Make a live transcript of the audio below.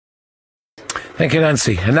Thank you,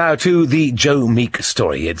 Nancy. And now to the Joe Meek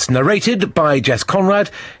story. It's narrated by Jess Conrad.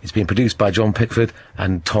 It's been produced by John Pickford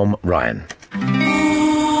and Tom Ryan.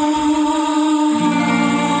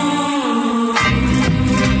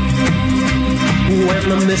 When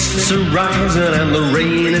the mists are rising and the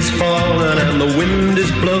rain is falling and the wind is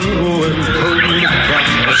blowing cold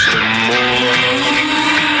across the moor.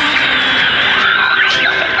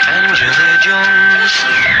 Angela Jones,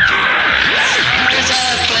 as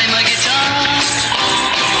I play my guitar,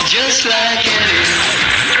 just like Eddie.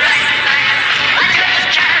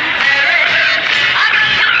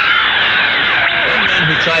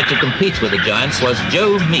 Who tried to compete with the Giants was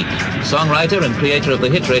Joe Meek, songwriter and creator of the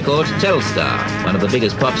hit record Telstar, one of the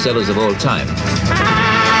biggest pop sellers of all time.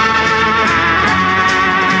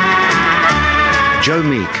 Joe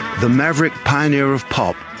Meek, the maverick pioneer of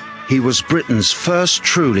pop, he was Britain's first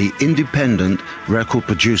truly independent record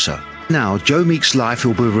producer. Now, Joe Meek's life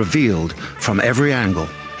will be revealed from every angle.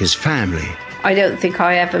 His family. I don't think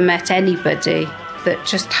I ever met anybody that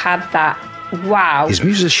just had that wow. His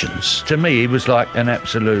musicians. To me, he was like an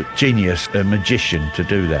absolute genius, a magician to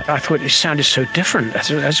do that. I thought it sounded so different.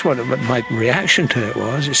 That's what my reaction to it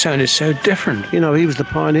was. It sounded so different. You know, he was the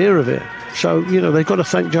pioneer of it. So, you know, they've got to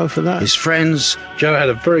thank Joe for that. His friends. Joe had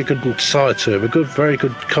a very good side to him, very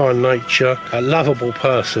good kind nature, a lovable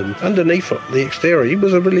person. Underneath the exterior, he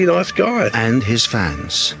was a really nice guy. And his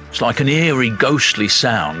fans. It's like an eerie, ghostly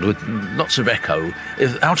sound with lots of echo,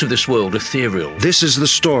 out of this world, ethereal. This is the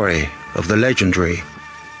story of the legendary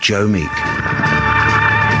Joe Meek.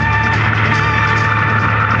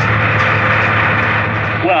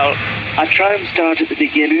 Well, I try and start at the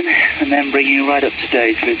beginning and then bring you right up to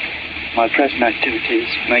date with my present activities,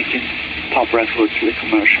 making pop records for the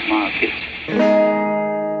commercial market.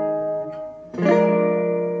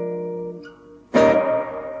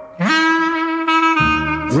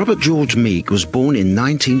 Robert George Meek was born in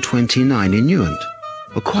 1929 in Newent,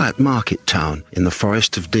 a quiet market town in the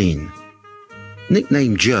Forest of Dean.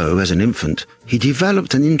 Nicknamed Joe as an infant, he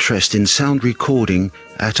developed an interest in sound recording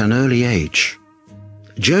at an early age.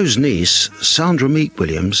 Joe's niece, Sandra Meek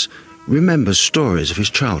Williams, remembers stories of his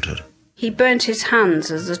childhood. He burnt his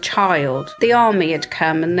hands as a child. The army had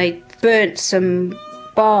come and they burnt some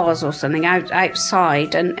bars or something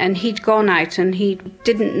outside and he'd gone out and he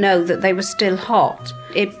didn't know that they were still hot.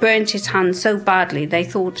 It burnt his hands so badly they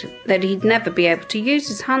thought that he'd never be able to use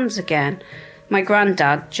his hands again. My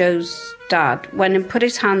granddad, Joe's dad, went and put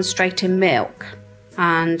his hands straight in milk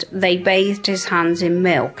and they bathed his hands in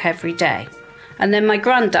milk every day. And then my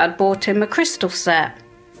granddad bought him a crystal set.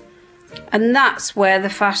 And that's where the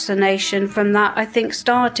fascination from that, I think,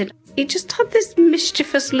 started. He just had this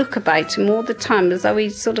mischievous look about him all the time, as though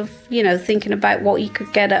he's sort of, you know, thinking about what he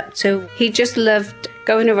could get up to. He just loved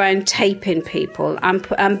going around taping people and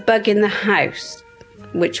bugging the house,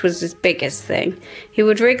 which was his biggest thing. He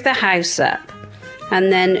would rig the house up,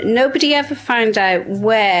 and then nobody ever found out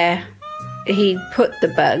where he put the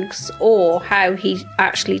bugs or how he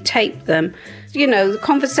actually taped them. You know, the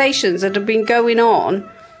conversations that had been going on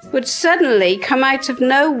would suddenly come out of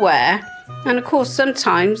nowhere. And of course,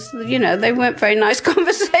 sometimes, you know, they weren't very nice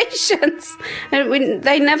conversations. And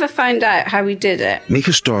they never found out how he did it. Meek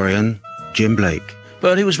historian Jim Blake.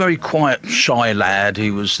 But he was a very quiet, shy lad. He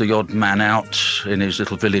was the odd man out in his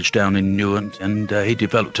little village down in Newent, and he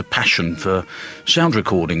developed a passion for sound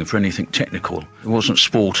recording, for anything technical. He wasn't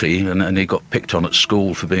sporty, and he got picked on at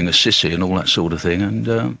school for being a sissy and all that sort of thing.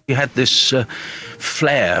 And he had this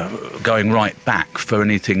flair going right back for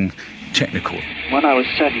anything technical. When I was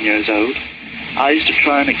 7 years old, I used to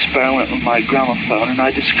try and experiment with my gramophone, and I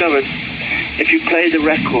discovered if you played the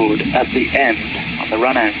record at the end, on the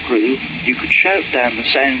run-out groove, you could shout down the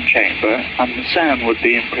sound chamber and the sound would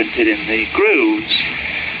be imprinted in the grooves.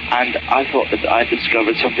 And I thought that I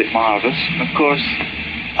discovered something marvellous. And of course,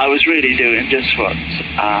 I was really doing just what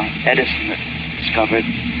Edison had discovered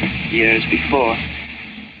years before.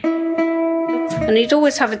 And he'd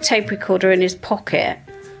always have a tape recorder in his pocket.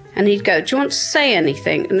 And he'd go, do you want to say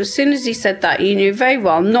anything? And as soon as he said that, you knew very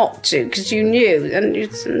well not to, because you knew. And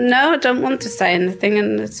you'd say, no, I don't want to say anything.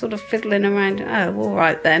 And they're sort of fiddling around. Oh, all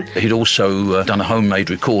right then. He'd also done a homemade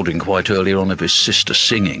recording quite early on of his sister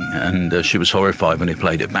singing, and she was horrified when he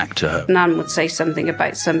played it back to her. Nan would say something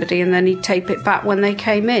about somebody, and then he'd tape it back when they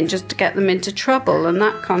came in, just to get them into trouble and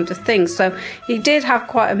that kind of thing. So he did have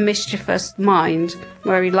quite a mischievous mind,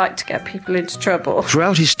 where he liked to get people into trouble.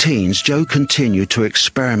 Throughout his teens, Joe continued to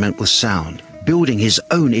experiment with sound, building his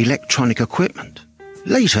own electronic equipment.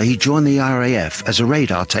 Later, he joined the RAF as a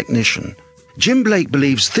radar technician. Jim Blake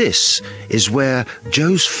believes this is where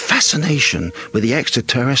Joe's fascination with the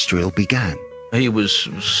extraterrestrial began. He was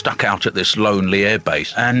stuck out at this lonely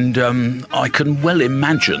airbase, and I can well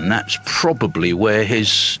imagine that's probably where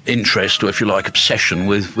his interest, or if you like, obsession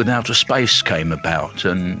with outer space came about.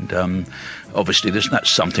 And obviously that's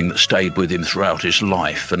something that stayed with him throughout his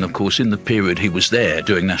life. And of course, in the period he was there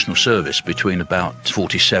doing national service between about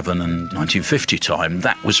 47 and 1950 time,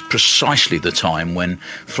 that was precisely the time when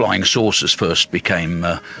flying saucers first became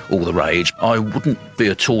all the rage. I wouldn't be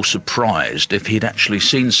at all surprised if he'd actually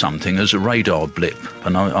seen something as a radar blip,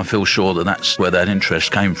 and I feel sure that that's where that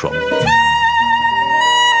interest came from.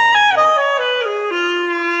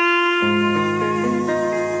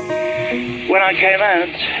 When I came out,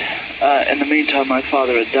 in the meantime my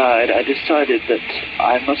father had died, I decided that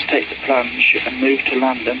I must take the plunge and move to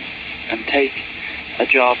London and take a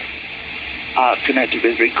job connected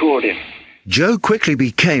with recording. Joe quickly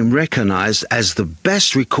became recognised as the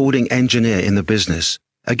best recording engineer in the business.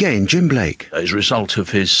 Again, Jim Blake. As a result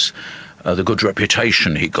of his the good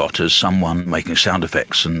reputation he got as someone making sound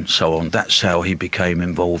effects and so on, that's how he became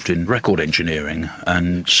involved in record engineering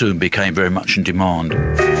and soon became very much in demand.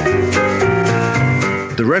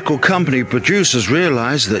 The record company producers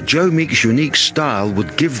realised that Joe Meek's unique style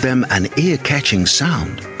would give them an ear-catching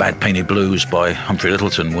sound. Bad Penny Blues by Humphrey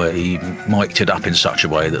Lyttelton, where he mic'd it up in such a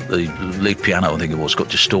way that the lead piano, I think it was, got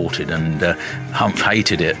distorted, and Humph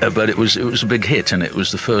hated it, but it was a big hit, and it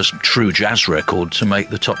was the first true jazz record to make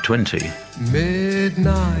the top 20.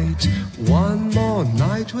 Midnight, one more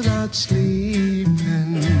night without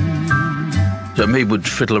sleeping. So me would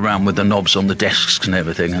fiddle around with the knobs on the desks and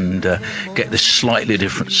everything and get this slightly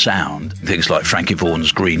different sound. Things like Frankie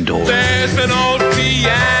Vaughan's Green Door. There's an old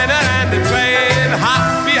piano and they're playing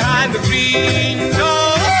hot behind the green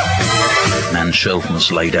door. Nan Shelton's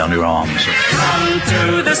Lay Down Your Arms. Come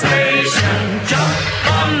to the station, jump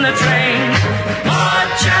on the train,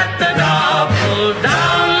 march at the door, pull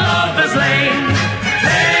down Lover's Lane.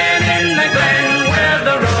 Then in the glen where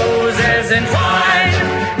the roses entwine,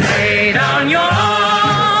 lay down your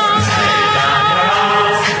arms,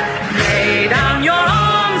 lay down your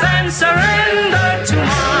arms and surrender to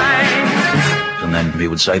mine. And then he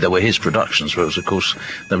would say they were his productions, whereas of course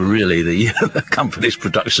they were really the company's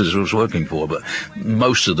producers he was working for, but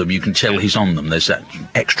most of them you can tell he's on them. There's that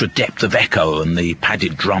extra depth of echo and the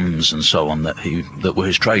padded drums and so on that were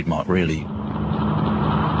his trademark, really.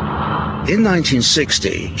 In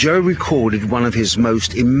 1960, Joe recorded one of his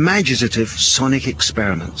most imaginative sonic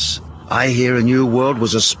experiments. I Hear a New World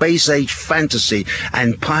was a space-age fantasy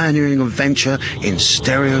and pioneering adventure in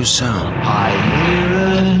stereo sound. I hear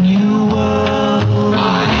a new world.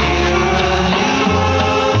 I hear a new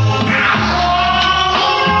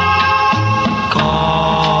world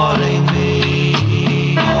calling me.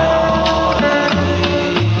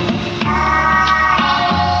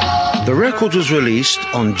 The record was released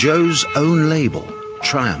on Joe's own label,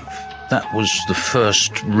 Triumph. That was the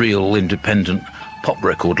first real independent pop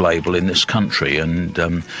record label in this country, and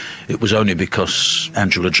it was only because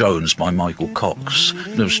Angela Jones by Michael Cox,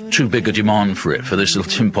 there was too big a demand for it for this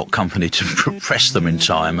little tin pot company to press them in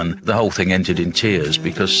time, and the whole thing ended in tears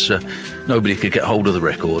because nobody could get hold of the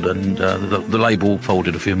record, and the label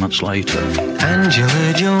folded a few months later.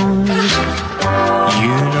 Angela Jones,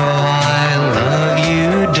 you know I love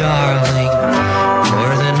you, darling,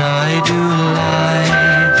 more than I do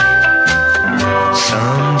life.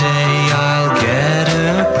 Someday I'll get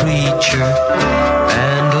a preacher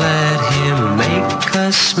and let him make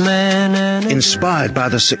us man and... Inspired by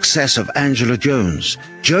the success of Angela Jones,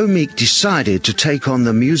 Joe Meek decided to take on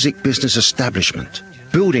the music business establishment.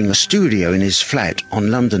 Building a studio in his flat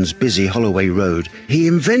on London's busy Holloway Road, he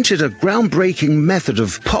invented a groundbreaking method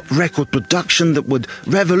of pop record production that would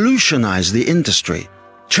revolutionize the industry.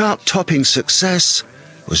 Chart-topping success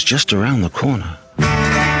was just around the corner.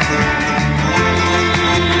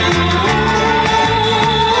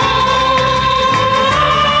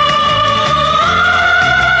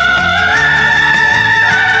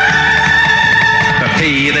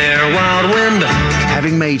 Hey there, wild wind.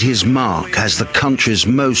 Having made his mark as the country's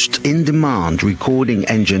most in-demand recording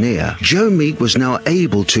engineer, Joe Meek was now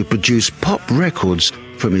able to produce pop records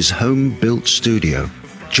from his home-built studio.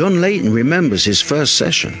 John Layton remembers his first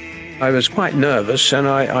session. I was quite nervous, and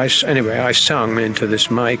I sung into this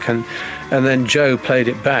mic, and then Joe played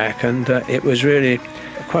it back, and it was really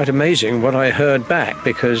quite amazing what I heard back,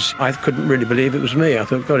 because I couldn't really believe it was me. I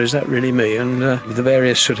thought, God, is that really me? And the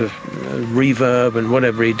various sort of reverb and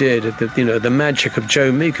whatever he did, the magic of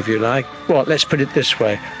Joe Meek, if you like. Well, let's put it this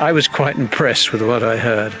way. I was quite impressed with what I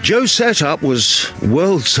heard. Joe's setup was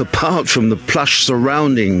worlds apart from the plush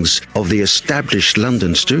surroundings of the established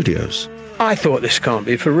London studios. I thought, this can't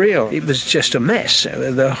be for real. It was just a mess.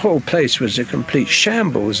 The whole place was a complete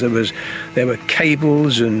shambles. There were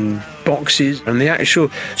cables and boxes, and the actual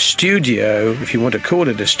studio, if you want to call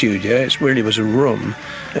it a studio, it really was a room.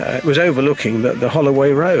 It was overlooking the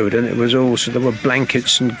Holloway Road, and it was also, there were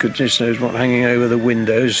blankets and goodness knows what hanging over the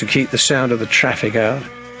windows to keep the sound of the traffic out.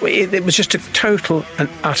 It was just a total and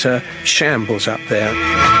utter shambles up there.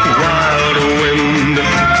 Wild wind,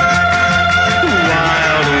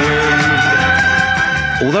 wild wind.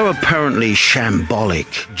 Although apparently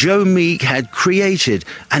shambolic, Joe Meek had created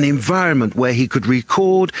an environment where he could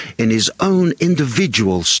record in his own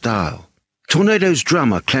individual style. Tornado's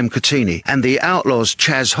drummer Clem Catini and the Outlaws'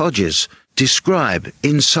 Chaz Hodges describe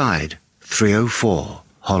Inside 304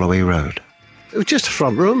 Holloway Road. It was just a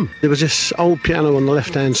front room. There was this old piano on the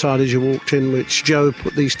left-hand side as you walked in, which Joe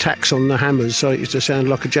put these tacks on the hammers, so it used to sound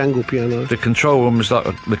like a jangle piano. The control room was like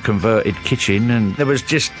the converted kitchen, and there was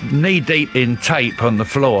just knee-deep in tape on the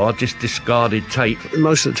floor, just discarded tape.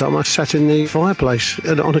 Most of the time I sat in the fireplace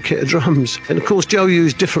on a kit of drums. And of course Joe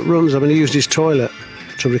used different rooms. I mean, he used his toilet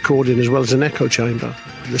to record in as well as an echo chamber.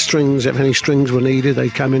 The strings, if any strings were needed,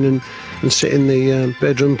 they'd come in and sit in the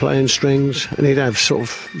bedroom playing strings, and he'd have sort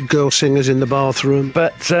of girl singers in the bathroom.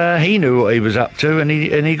 But he knew what he was up to, and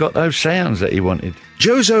he got those sounds that he wanted.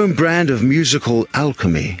 Joe's own brand of musical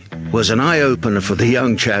alchemy was an eye-opener for the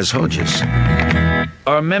young Chaz Hodges.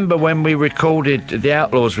 I remember when we recorded, the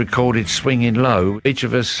Outlaws recorded Swinging Low, each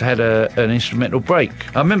of us had an instrumental break.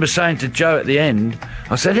 I remember saying to Joe at the end,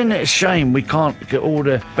 I said, isn't it a shame we can't get all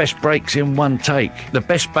the best breaks in one take? The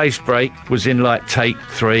best bass break was in like take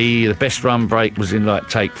 3, the best drum break was in like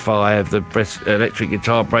take 5, the best electric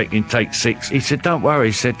guitar break in take 6. He said, don't worry,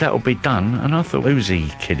 he said, that'll be done. And I thought, who's he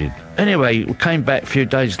kidding? Anyway, we came back a few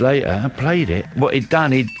days later and played it. What he'd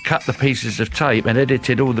done, he'd cut the pieces of tape and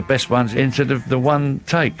edited all the best ones into the one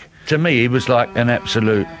take. To me, he was like an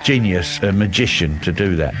absolute genius, a magician to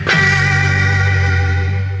do that.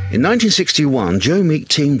 In 1961, Joe Meek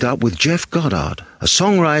teamed up with Jeff Goddard, a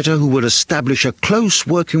songwriter who would establish a close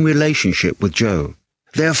working relationship with Joe.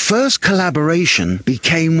 Their first collaboration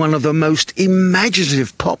became one of the most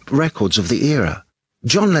imaginative pop records of the era.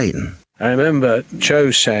 John Layton. I remember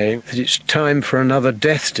Joe saying that it's time for another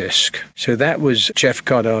Death disc. So that was Jeff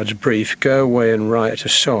Goddard's brief, go away and write a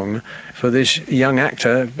song for this young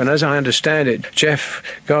actor. And as I understand it, Jeff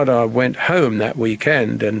Goddard went home that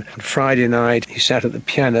weekend, and Friday night he sat at the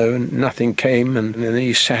piano and nothing came, and then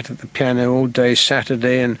he sat at the piano all day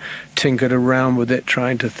Saturday and tinkered around with it,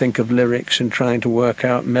 trying to think of lyrics and trying to work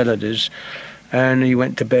out melodies. And he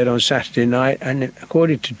went to bed on Saturday night, and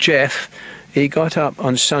according to Jeff, he got up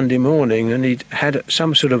on Sunday morning and he'd had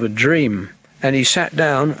some sort of a dream. And he sat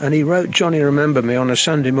down and he wrote Johnny Remember Me on a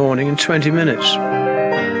Sunday morning in 20 minutes.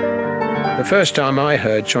 The first time I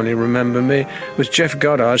heard Johnny Remember Me was Jeff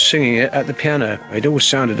Goddard singing it at the piano. It all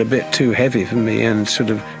sounded a bit too heavy for me, and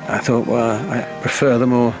I thought, well, I prefer the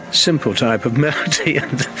more simple type of melody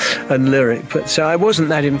and lyric. But so I wasn't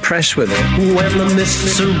that impressed with it. When the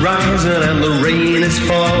mists are rising and the rain is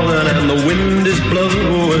falling and the wind is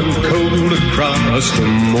blowing cold across the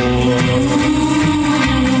moor,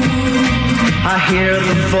 I hear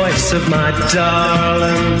the voice of my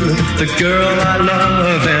darling, the girl I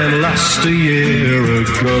love and lost a year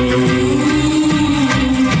ago.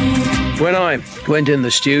 When I went in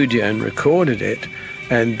the studio and recorded it,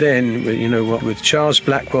 and then, with Charles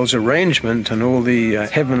Blackwell's arrangement and all the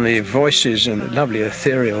heavenly voices and the lovely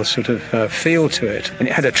ethereal sort of feel to it, and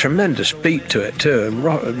it had a tremendous beat to it too, a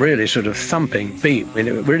really sort of thumping beat. I mean,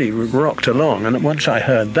 it really rocked along. And once I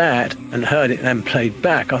heard that and heard it then played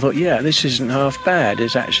back, I thought, yeah, this isn't half bad.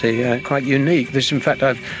 It's actually quite unique. In fact,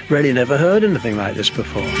 I've really never heard anything like this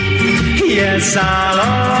before. Yes,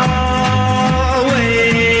 I'll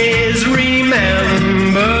always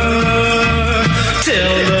remember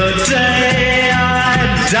till the day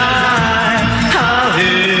I die, I'll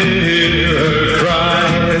hear her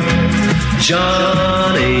cry,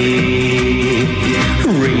 Johnny,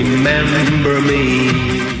 remember me.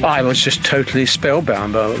 I was just totally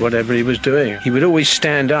spellbound by whatever he was doing. He would always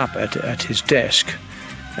stand up at his desk,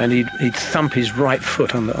 and he'd thump his right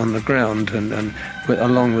foot on the ground, and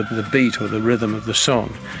along with the beat or the rhythm of the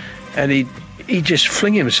song, and he'd just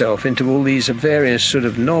fling himself into all these various sort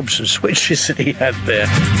of knobs and switches that he had there.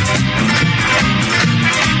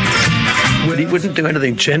 Well, he wouldn't do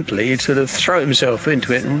anything gently. He'd sort of throw himself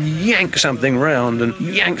into it and yank something round and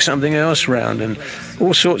yank something else round, and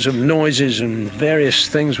all sorts of noises and various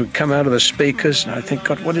things would come out of the speakers. And I think,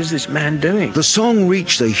 God, what is this man doing? The song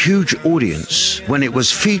reached a huge audience when it was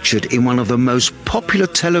featured in one of the most popular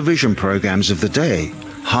television programs of the day,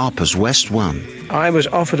 Harper's West 1. I was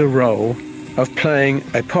offered a role of playing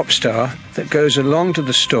a pop star that goes along to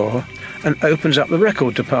the store and opens up the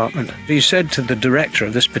record department. He said to the director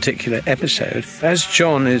of this particular episode, as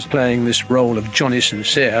John is playing this role of Johnny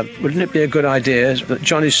Sincere, wouldn't it be a good idea that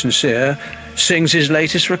Johnny Sincere sings his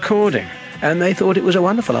latest recording? And they thought it was a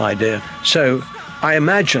wonderful idea. So I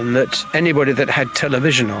imagine that anybody that had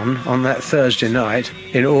television on that Thursday night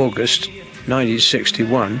in August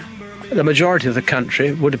 1961, the majority of the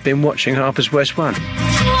country would have been watching Harper's West 1.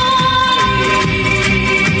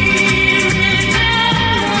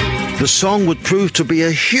 The song would prove to be a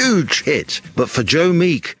huge hit, but for Joe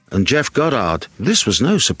Meek and Jeff Goddard, this was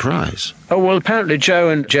no surprise. Oh, well, apparently Joe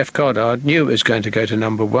and Jeff Goddard knew it was going to go to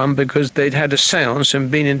number 1 because they'd had a séance and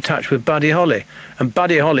been in touch with Buddy Holly. And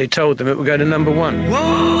Buddy Holly told them it would go to number 1. Whoa,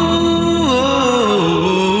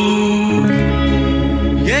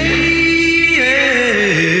 yeah.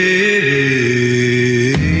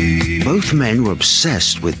 Both men were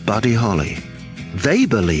obsessed with Buddy Holly. They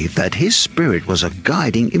believed that his spirit was a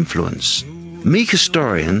guiding influence. Meek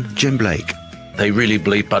historian Jim Blake. They really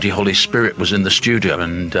believed Buddy Holly's spirit was in the studio,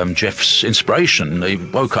 and Jeff's inspiration. He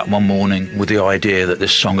woke up one morning with the idea that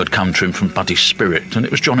this song had come to him from Buddy's spirit, and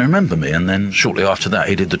it was Johnny Remember Me, and then shortly after that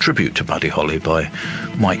he did the tribute to Buddy Holly by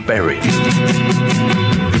Mike Berry.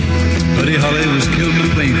 Buddy Holly was killed in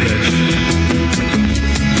a plane crash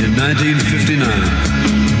in 1959.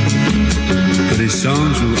 But his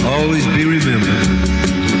songs will always be remembered.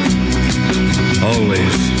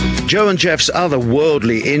 Always. Joe and Jeff's other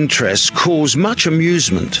worldly interests caused much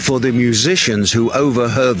amusement for the musicians who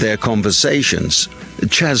overheard their conversations.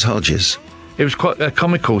 Chaz Hodges. It was quite a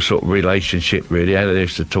comical sort of relationship, really, how they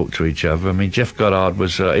used to talk to each other. I mean, Jeff Goddard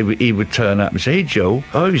was, he would turn up and say, "Hey, Joe,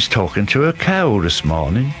 I was talking to a cow this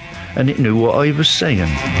morning, and it knew what I was saying."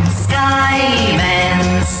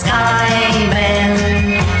 Skyman, Skyman,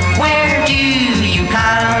 where do you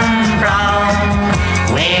come from?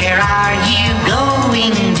 Where are you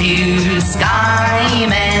going to,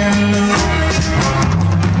 Skyman?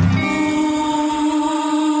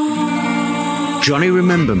 Johnny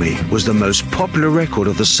Remember Me was the most popular record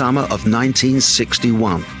of the summer of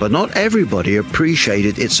 1961, but not everybody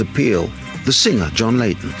appreciated its appeal. The singer, John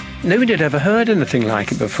Layton. Nobody had ever heard anything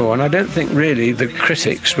like it before, and I don't think really the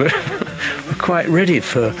critics were quite ready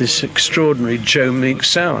for this extraordinary Joe Meek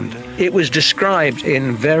sound. It was described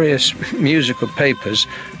in various musical papers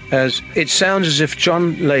as, it sounds as if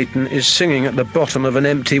John Layton is singing at the bottom of an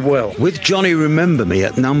empty well. With Johnny Remember Me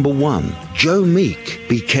at number 1, Joe Meek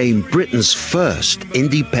became Britain's first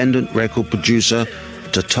independent record producer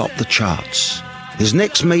to top the charts. His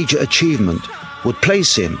next major achievement would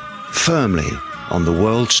place him firmly on the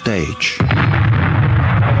world stage.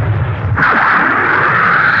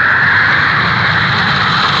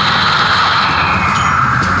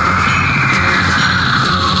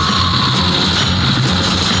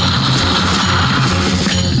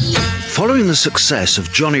 Following the success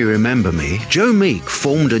of Johnny Remember Me, Joe Meek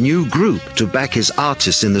formed a new group to back his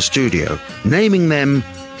artists in the studio, naming them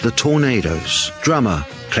the Tornadoes. Drummer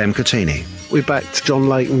Clem Catini. We backed John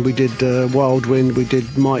Layton, we did Wild Wind, we did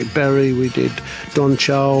Mike Berry, we did Don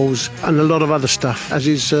Charles, and a lot of other stuff as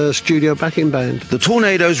his studio backing band. The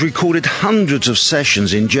Tornadoes recorded hundreds of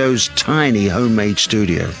sessions in Joe's tiny homemade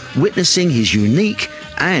studio, witnessing his unique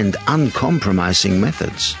and uncompromising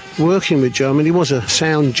methods. Working with Joe, I mean, he was a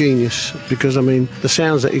sound genius because, I mean, the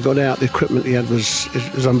sounds that he got out, the equipment he had was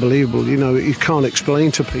unbelievable. You know, you can't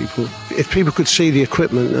explain to people. If people could see the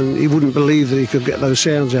equipment, and he wouldn't believe that he could get those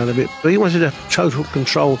sounds out of it. But he wanted to have total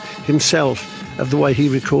control himself of the way he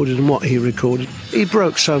recorded and what he recorded. He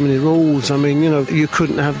broke so many rules. I mean, you know, you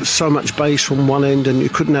couldn't have so much bass from one end and you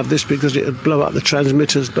couldn't have this because it would blow up the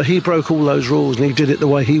transmitters. But he broke all those rules and he did it the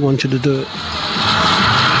way he wanted to do it.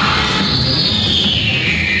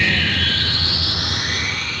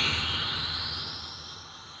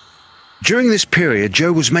 During this period,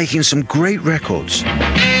 Joe was making some great records.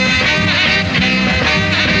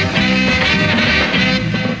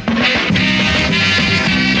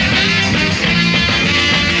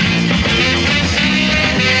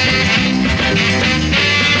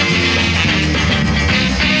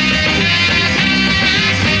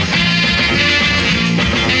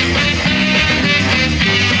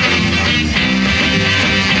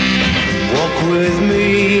 Walk with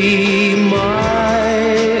me, my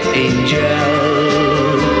angel,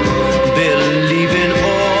 believe in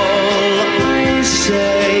all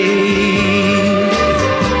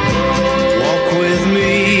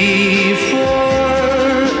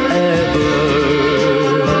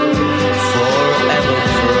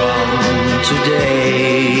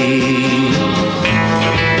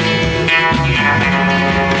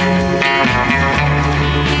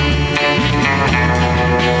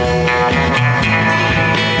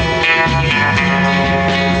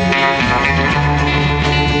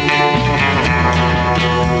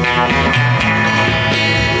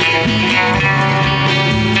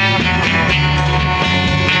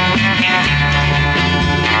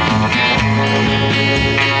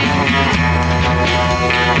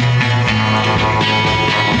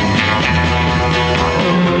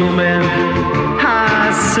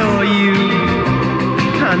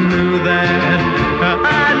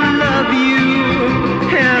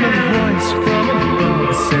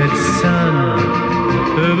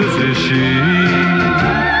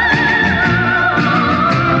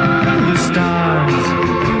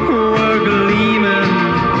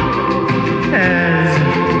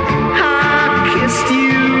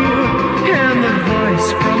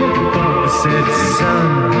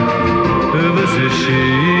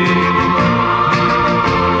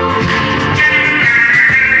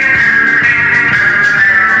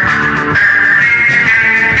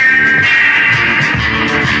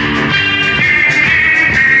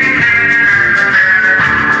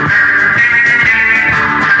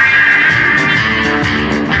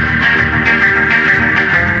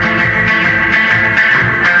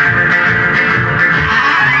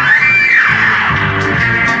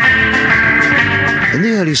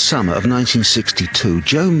early summer of 1962,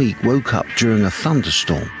 Joe Meek woke up during a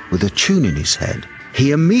thunderstorm with a tune in his head.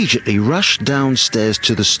 He immediately rushed downstairs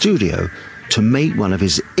to the studio to make one of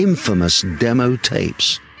his infamous demo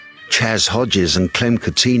tapes. Chaz Hodges and Clem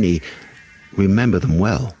Catini remember them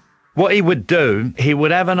well. What he would do, he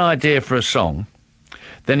would have an idea for a song,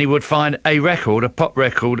 then he would find a record, a pop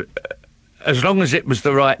record, as long as it was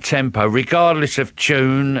the right tempo, regardless of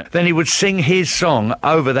tune. Then he would sing his song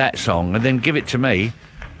over that song and then give it to me,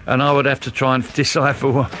 and I would have to try and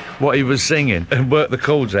decipher what he was singing and work the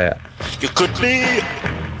chords out. You cooked me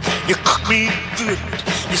good.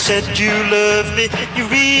 You said you love me, you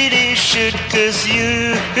really should, 'cause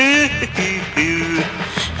you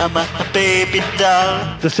are my baby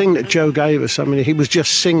doll. The thing that Joe gave us, I mean, he was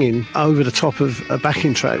just singing over the top of a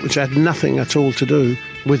backing track which had nothing at all to do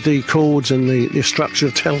with the chords and the structure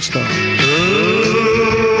of Telstar.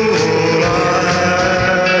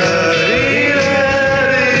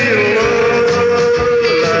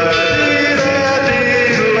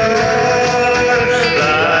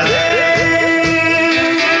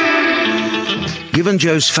 Given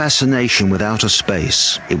Joe's fascination with outer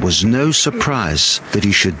space, it was no surprise that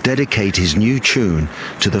he should dedicate his new tune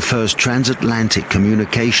to the first transatlantic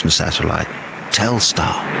communication satellite,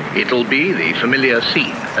 Telstar. It'll be the familiar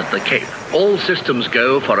scene at the Cape. All systems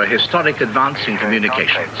go for a historic advance in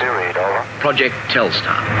communications. Project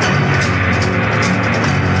Telstar.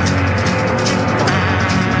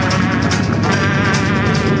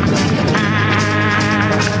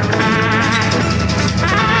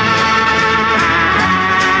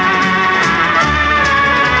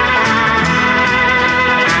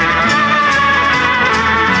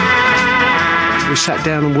 We sat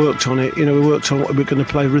down and worked on it. You know, we worked on what we were going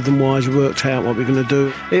to play rhythm-wise, we worked out what we were going to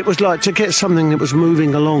do. It was like to get something that was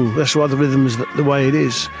moving along. That's why the rhythm is the way it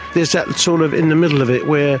is. There's that sort of in the middle of it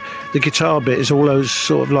where the guitar bit is all those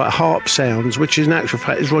sort of like harp sounds, which in actual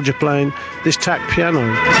fact is Roger playing this tack piano.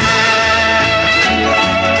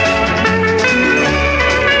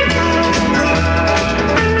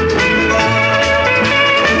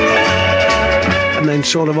 And then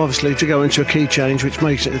sort of obviously to go into a key change which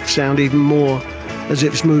makes it sound even more as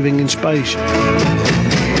if it's moving in space.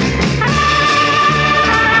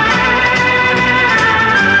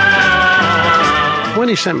 When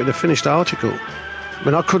he sent me the finished article, I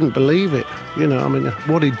mean, I couldn't believe it. You know, I mean,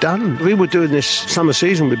 what he'd done. We were doing this summer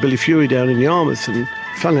season with Billy Fury down in Yarmouth, and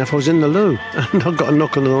funny enough, I was in the loo, and I got a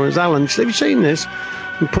knock on the door, and it was Alan. He said, "Have you seen this?"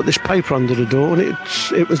 And put this paper under the door, and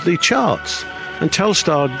it was the charts. And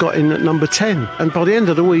Telstar had got in at number 10, and by the end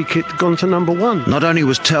of the week it'd gone to number 1. Not only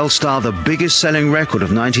was Telstar the biggest selling record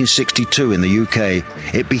of 1962 in the UK,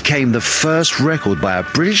 it became the first record by a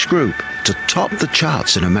British group to top the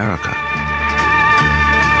charts in America.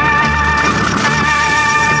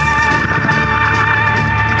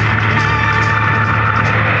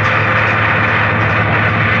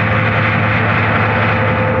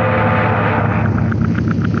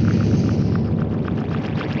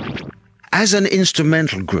 As an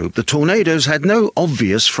instrumental group, the Tornadoes had no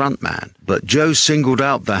obvious frontman, but Joe singled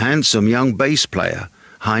out the handsome young bass player,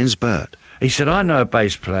 Heinz Burt. He said, "I know a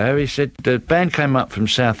bass player." He said, "The band came up from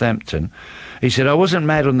Southampton." He said, "I wasn't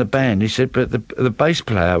mad on the band." He said, "But the bass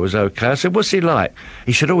player was okay." I said, "What's he like?"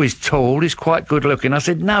 He said, "Oh, he's tall, he's quite good looking." I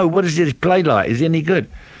said, "No, what does he play like? Is he any good?"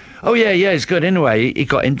 "Oh, yeah, he's good." Anyway, he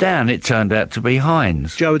got him down. It turned out to be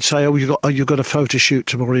Heinz. Joe would say, you've got a photo shoot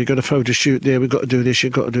tomorrow, you've got a photo shoot there, we've got to do this,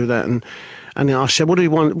 you've got to do that. And I said, "What do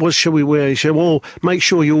you want? What shall we wear?" He said, "Well, make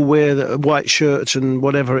sure you all wear the white shirts and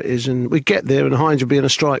whatever it is." And we'd get there and Heinz would be in a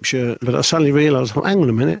striped shirt. But I suddenly realised, hang on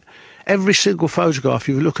a minute, every single photograph, if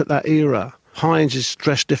you look at that era, Heinz is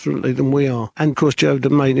dressed differently than we are. And of course, Joe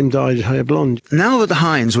made him dye his hair blonde. Now that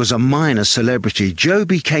Heinz was a minor celebrity, Joe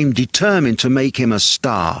became determined to make him a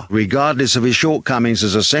star, regardless of his shortcomings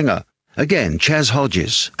as a singer. Again, Chaz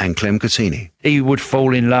Hodges and Clem Catini. He would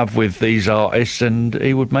fall in love with these artists and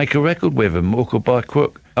he would make a record with them, hook or by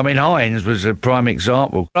crook. I mean, Heinz was a prime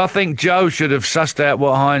example. I think Joe should have sussed out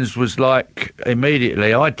what Heinz was like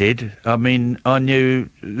immediately. I did. I mean, I knew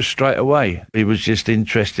straight away. He was just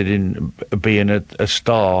interested in being a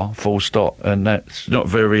star, full stop, and that's not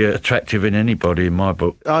very attractive in anybody in my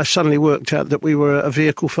book. I suddenly worked out that we were a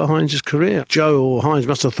vehicle for Heinz's career. Joe or Heinz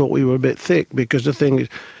must have thought we were a bit thick, because the thing is,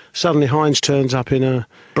 suddenly Heinz turns up in a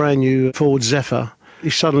brand new Ford Zephyr.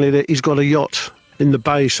 He's got a yacht in the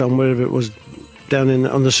bay somewhere, if it was down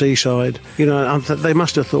on the seaside. You know, they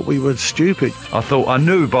must have thought we were stupid. I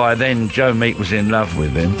knew by then Joe Meek was in love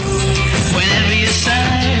with him. Whenever you're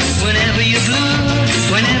sad, whenever you're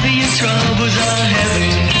blue, whenever your troubles are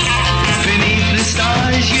heavy, beneath the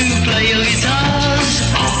stars you play your guitars.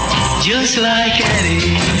 just like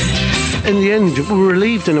Eddie. In the end, we were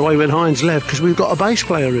relieved in a way when Hines left because we've got a bass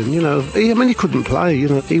player in, you know. He couldn't play, you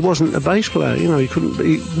know. He wasn't a bass player, you know.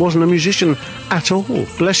 He wasn't a musician at all.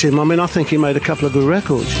 Bless him. I mean, I think he made a couple of good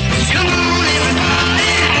records. Come on, everybody.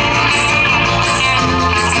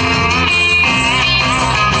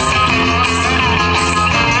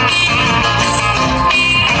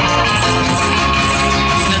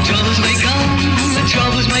 The troubles may come, the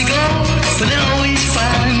troubles may go, but they'll always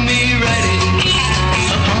find me ready.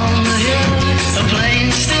 Upon the hill, a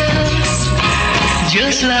playing still,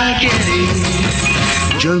 just like Eddie.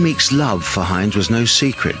 Joe Meek's love for Hines was no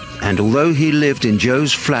secret, and although he lived in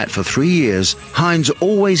Joe's flat for 3 years, Hines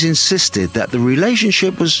always insisted that the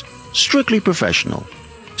relationship was strictly professional.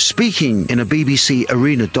 Speaking in a BBC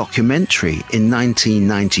Arena documentary in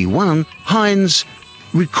 1991, Hines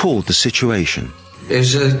recalled the situation. It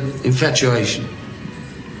was an infatuation.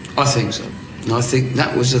 I think so. And I think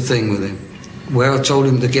that was the thing with him. Where I told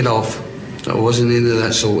him to get off, I wasn't into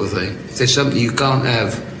that sort of thing. If there's something you can't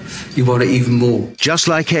have, you want it even more. Just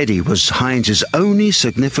Like Eddie was Hines' only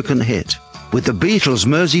significant hit. With the Beatles'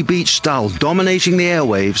 Mersey Beach style dominating the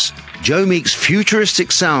airwaves, Joe Meek's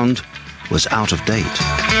futuristic sound was out of date.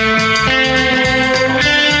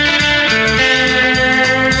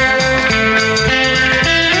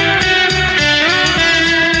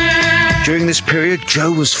 During this period,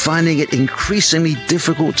 Joe was finding it increasingly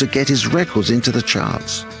difficult to get his records into the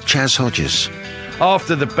charts. Chas Hodges.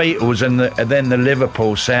 After the Beatles and then the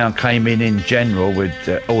Liverpool sound came in general with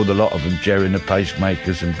all the lot of them, Jerry and the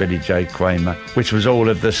Pacemakers and Billy J. Kramer, which was all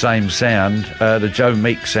of the same sound, the Joe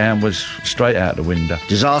Meek sound was straight out the window.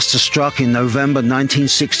 Disaster struck in November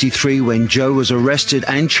 1963 when Joe was arrested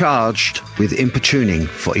and charged with importuning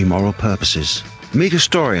for immoral purposes. Meek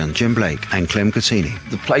historian Jim Blake and Clem Cattini.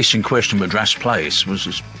 The place in question, Madras Place, was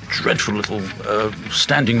this dreadful little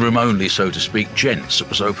standing room only, so to speak, gents that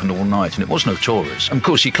was open all night, and it was notorious. And of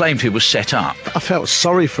course, he claimed he was set up. I felt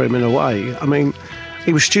sorry for him in a way. I mean,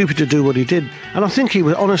 he was stupid to do what he did. And I think he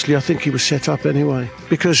was set up anyway.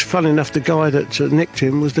 Because, funny enough, the guy that nicked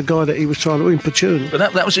him was the guy that he was trying to importune.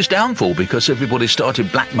 But that was his downfall, because everybody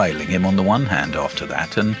started blackmailing him on the one hand after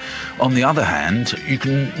that. And on the other hand, you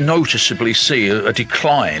can noticeably see a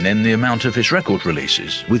decline in the amount of his record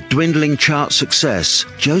releases. With dwindling chart success,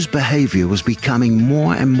 Joe's behaviour was becoming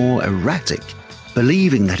more and more erratic.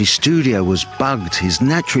 Believing that his studio was bugged, his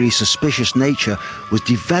naturally suspicious nature was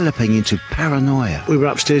developing into paranoia. We were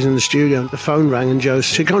upstairs in the studio, the phone rang and Joe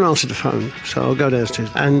said, go and answer the phone. So I'll go downstairs.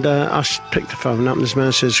 And I picked the phone up and this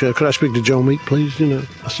man says, could I speak to Joe Meek, please? You know,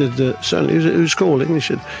 I said, certainly. Who's calling? He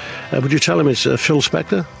said, would you tell him it's Phil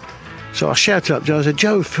Spector? So I shouted up Joe, I said,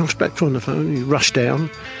 Joe, Phil Spector on the phone. He rushed down.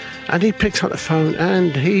 And he picked up the phone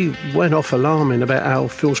and he went off alarming about how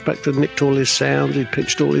Phil Spector nicked all his sounds, he'd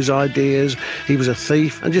pitched all his ideas, he was a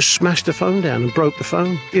thief, and just smashed the phone down and broke the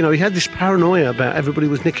phone. You know, he had this paranoia about everybody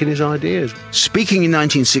was nicking his ideas. Speaking in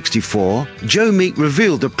 1964, Joe Meek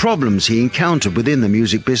revealed the problems he encountered within the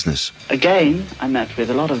music business. Again, I met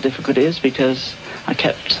with a lot of difficulties because I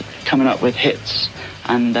kept coming up with hits,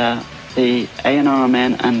 and the A&R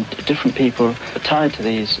men and different people tied to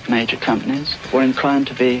these major companies were inclined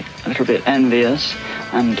to be a little bit envious,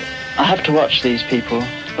 and I have to watch these people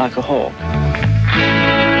like a hawk.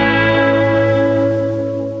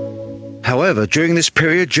 However, during this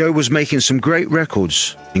period, Joe was making some great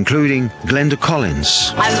records, including Glenda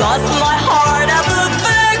Collins. I lost my heart at the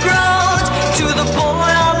fairground to the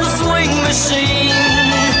boy on the swing machine.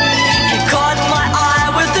 He caught my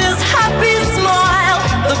eye with his happy smile,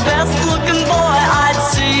 the best looking boy I'd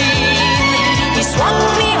seen. He swung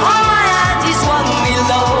me high and he swung me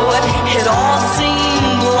low, it all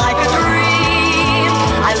seemed like a dream.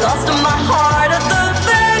 I lost my heart at the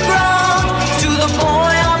fairground to the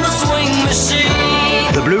boy on the swing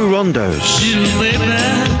machine. The Blue Rondos.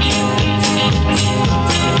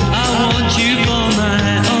 I want you for my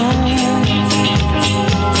own,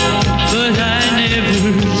 but I never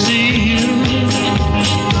see you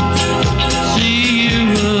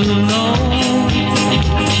alone.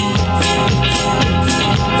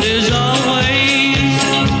 There's always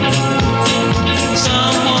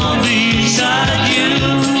someone beside you.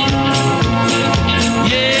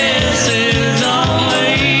 Yes, there's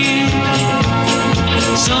always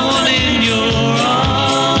someone in your arms,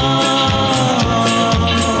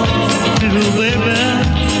 little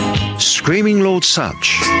baby. Screaming Lord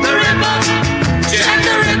Sutch. The Ripper, Jack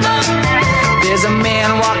the Ripper. There's a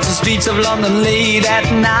man walks the streets of London late at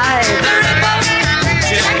night. The Ripper,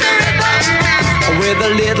 Jack the Ripper. With a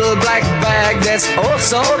little black bag that's oh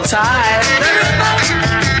so tight. The Ripper,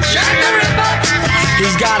 Jack the Ripper.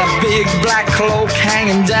 He's got a big black cloak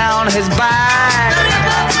hanging down his back.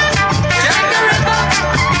 Jack the Ripper.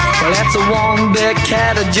 Well, that's a one-bit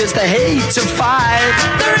cat that just hates to fight.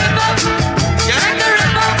 The Ripper. Jack the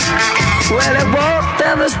Ripper. Well, he walked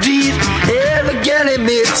down the street, every girl he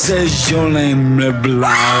meets says your name is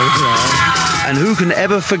Blood. And who can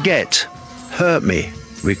ever forget Hurt Me,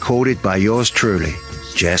 recorded by yours truly,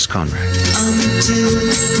 Jess Conrad. Until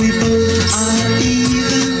we both are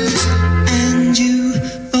even, and you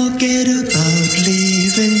forget about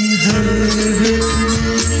leaving her.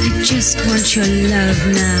 I just want your love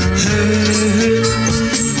now.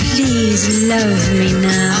 Please love me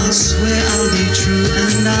now. I'll swear I'll be true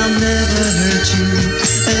and I'll never hurt you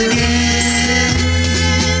again.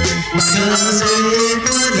 'Cause it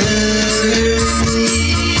would hurt me.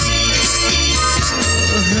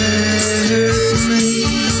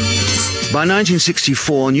 By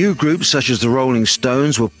 1964, new groups such as the Rolling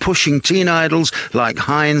Stones were pushing teen idols like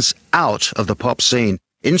Hines out of the pop scene.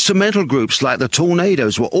 Instrumental groups like the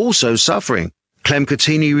Tornadoes were also suffering. Clem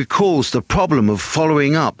Catini recalls the problem of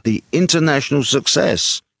following up the international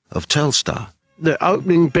success of Telstar. The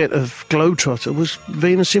opening bit of Globetrotter was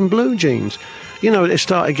Venus in Blue Jeans. You know, they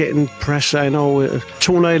started getting press saying, oh,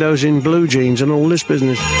 Tornadoes in blue jeans and all this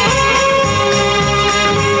business.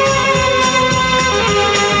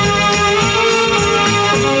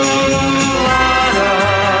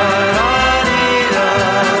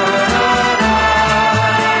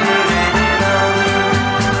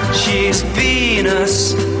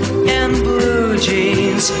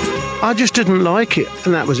 I just didn't like it,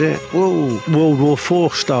 and that was it. Whoa, World War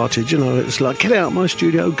IV started, you know, it's like, get out of my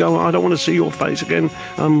studio, go on, I don't want to see your face again.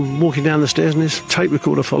 I'm walking down the stairs and this tape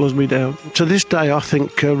recorder follows me down. To this day, I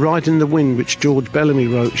think Ride in the Wind, which George Bellamy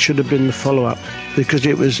wrote, should have been the follow-up, because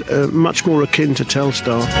it was much more akin to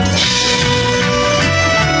Telstar.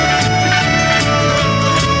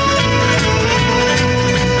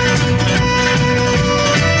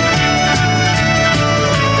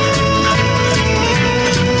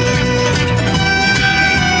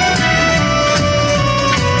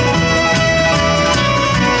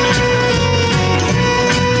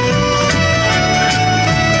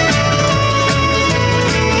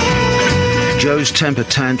 Joe's temper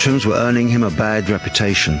tantrums were earning him a bad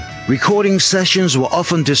reputation. Recording sessions were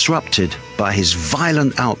often disrupted by his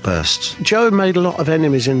violent outbursts. Joe made a lot of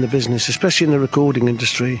enemies in the business, especially in the recording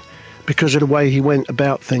industry, because of the way he went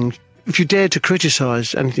about things. If you dared to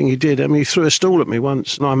criticise anything he did, I mean, he threw a stool at me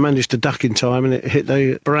once, and I managed to duck in time, and it hit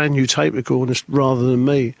the brand new tape recorders rather than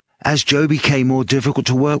me. As Joe became more difficult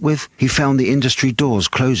to work with, he found the industry doors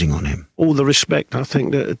closing on him. All the respect, I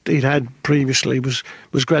think, that he'd had previously was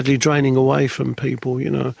gradually draining away from people,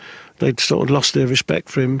 you know. They'd sort of lost their respect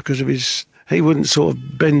for him because of his... He wouldn't sort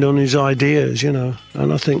of bend on his ideas, you know.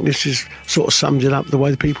 And I think this is sort of sums it up the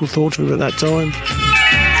way the people thought of him at that time.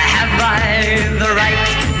 Have I the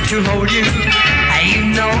right to hold you? You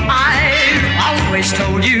know I've always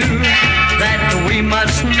told you that we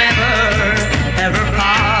must never, ever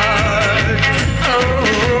part.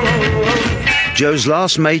 Joe's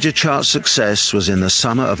last major chart success was in the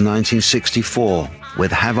summer of 1964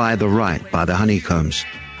 with Have I the Right by the Honeycombs.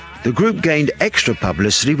 The group gained extra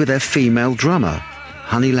publicity with their female drummer,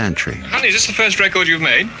 Honey Lantry. Honey, is this the first record you've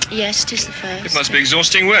made? Yes, it is the first. It must be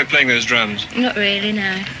exhausting work playing those drums. Not really,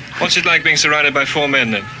 no. What's it like being surrounded by four men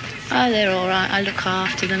then? Oh, they're all right. I look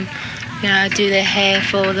after them. You know, I do their hair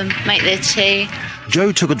for them, make their tea.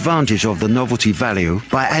 Joe took advantage of the novelty value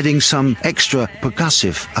by adding some extra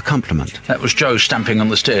percussive accompaniment. That was Joe stamping on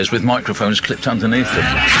the stairs with microphones clipped underneath him.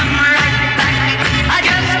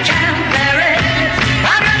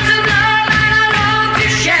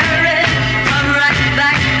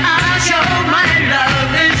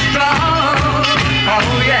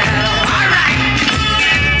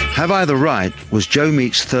 Have I the Right was Joe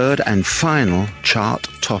Meek's third and final chart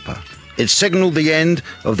topper. It signalled the end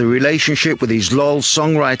of the relationship with his loyal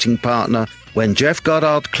songwriting partner when Jeff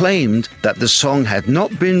Goddard claimed that the song had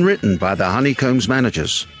not been written by the Honeycombs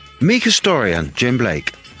managers. Meek historian Jim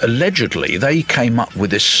Blake. Allegedly, they came up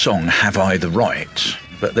with this song, Have I the Right?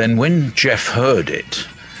 But then when Jeff heard it,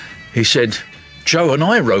 he said, Joe and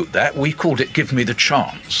I wrote that, we called it Give Me the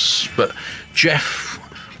Chance. But Jeff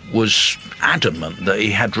was adamant that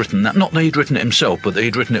he had written that, not that he'd written it himself, but that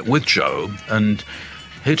he'd written it with Joe, and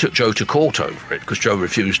he took Joe to court over it because Joe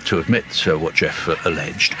refused to admit what Jeff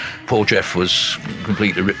alleged. Poor Jeff was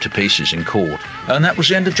completely ripped to pieces in court. And that was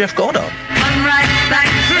the end of Jeff Goddard. Come right back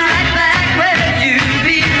where you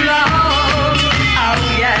belong. Oh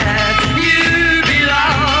yeah, you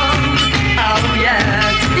belong. Oh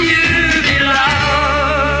yeah, you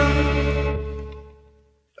belong.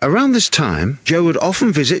 Around this time, Joe would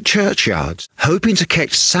often visit churchyards, hoping to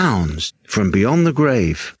catch sounds from beyond the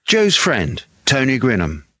grave. Joe's friend, Tony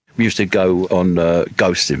Grinham. We used to go on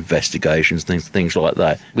ghost investigations, things like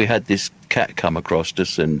that. We had this cat come across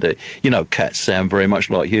us, and, cats sound very much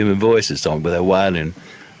like human voices with their wailing.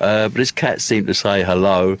 But this cat seemed to say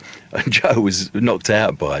hello, and Joe was knocked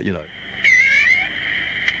out by it,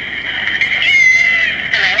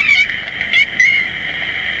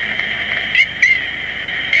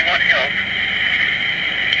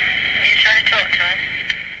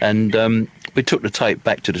 And we took the tape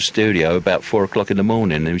back to the studio about 4 o'clock in the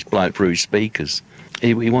morning, and he was blowing through his speakers.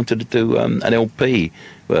 He wanted to do an LP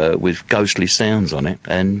with ghostly sounds on it,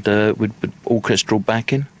 and with orchestral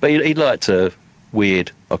backing. But he liked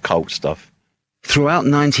weird, occult stuff. Throughout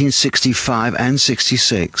 1965 and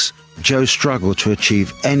 66, Joe struggled to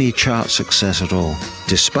achieve any chart success at all.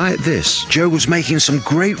 Despite this, Joe was making some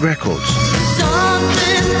great records.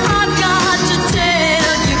 Something I've got to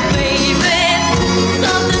tell you, baby.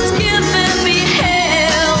 Something's giving me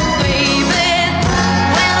hell, baby.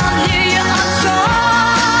 When I'm near you, I'm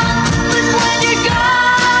strong, but when you're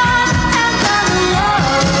gone, I'm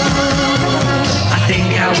love. I think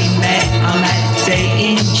how we met on that day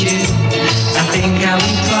in June. I think how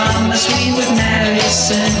we promised we would marry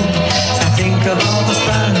soon. I think of all the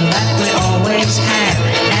fun that we always had,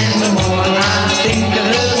 and the more I think of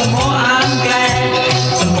her, the more I'm glad.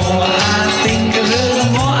 The more I think of her, the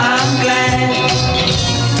more I'm glad.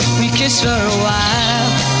 We kissed for a while,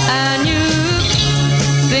 I knew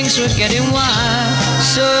things were getting wild.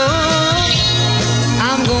 So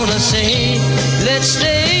I'm gonna say, let's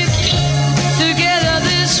stay together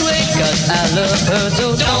this way, 'cause I love her.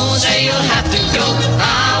 So don't say you'll have to go.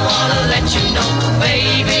 I wanna let you know,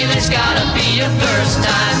 baby, there's gotta be a first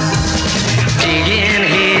time. Digging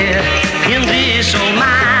here in this old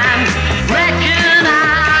mine, reckon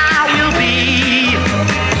I will be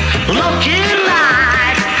looking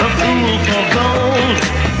like a fool for gold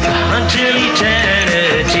until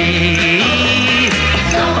eternity,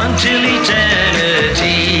 until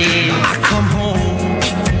eternity. I come home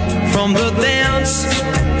from the dance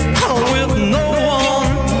with no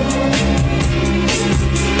one.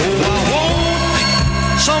 Oh, I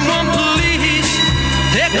want someone please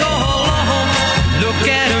take along. Look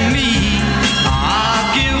at me, I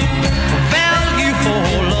give value for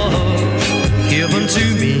love given to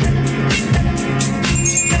me.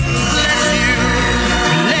 Bless you,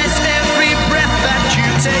 bless every breath that you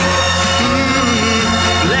take.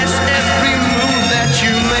 Bless every move that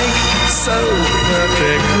you make so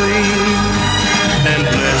perfectly. And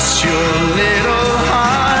bless your little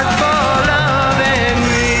heart for loving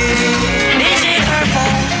me. Is it her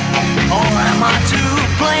fault, or am I to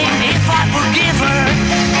blame if I forgive her?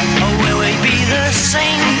 Or will we be the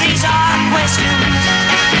same? These are questions,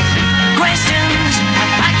 questions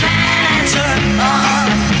I can't answer.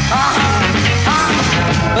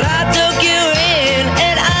 But I took you in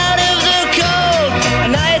and out of the cold,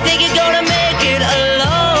 and now you think you're gonna make it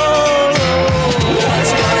alone.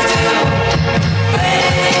 What's gonna do,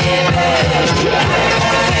 baby?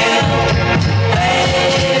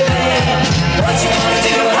 What's you gonna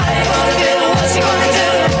do? How you gonna feel? What's you gonna do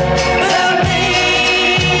without me?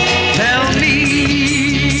 Tell me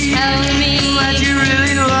that you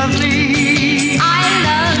really love me. I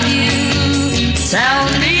love you. Tell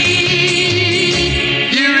me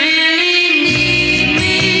you really need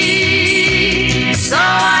me. So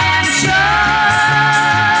I am sure.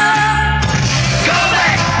 Go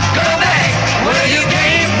back where you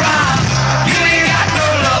came from. You ain't got no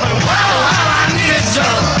loving. Whoa, I need it so.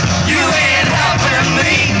 You ain't helping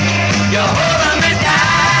me. You're holding me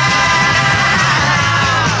down.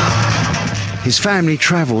 His family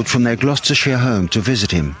travelled from their Gloucestershire home to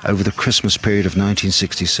visit him over the Christmas period of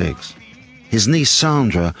 1966. His niece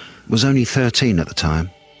Sandra was only 13 at the time.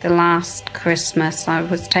 The last Christmas I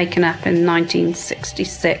was taken up in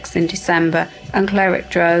 1966 in December. Uncle Eric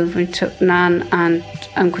drove and took Nan and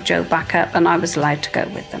Uncle Joe back up, and I was allowed to go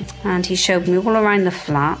with them. And he showed me all around the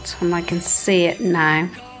flat, and I can see it now.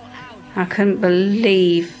 I couldn't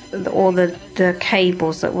believe all the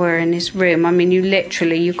cables that were in his room. I mean, you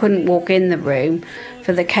couldn't walk in the room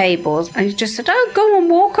for the cables. And he just said, oh, go and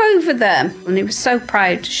walk over them. And he was so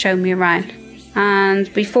proud to show me around. And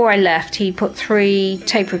before I left, he put 3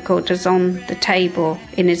 tape recorders on the table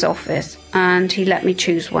in his office, and he let me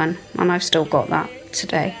choose one, and I've still got that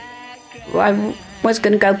today. I was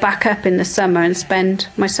going to go back up in the summer and spend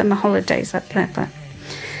my summer holidays up there, but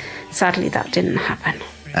sadly that didn't happen.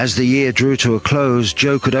 As the year drew to a close,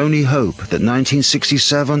 Joe could only hope that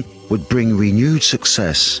 1967 would bring renewed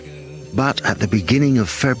success. But at the beginning of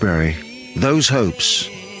February, those hopes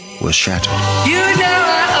was shattered. You know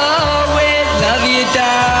I always love you,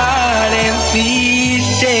 darling. Please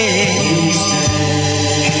stay.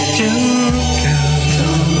 Don't go.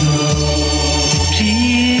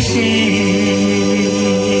 Please stay.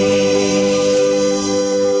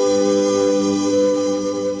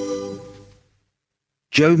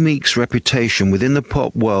 Joe Meek's reputation within the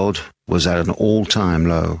pop world was at an all-time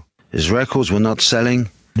low. His records were not selling.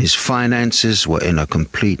 His finances were in a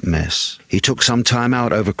complete mess. He took some time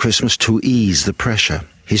out over Christmas to ease the pressure.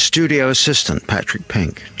 His studio assistant, Patrick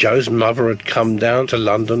Pink. Joe's mother had come down to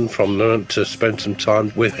London from London to spend some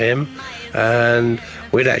time with him, and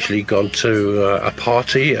we'd actually gone to a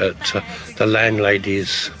party at the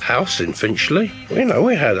landlady's house in Finchley. You know,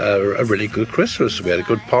 we had a really good Christmas. We had a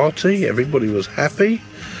good party. Everybody was happy.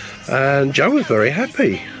 And Joe was very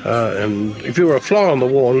happy. And if you were a fly on the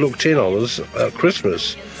wall and looked in on us at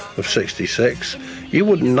Christmas of '66, you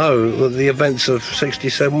wouldn't know that the events of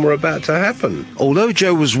 '67 were about to happen. Although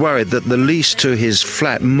Joe was worried that the lease to his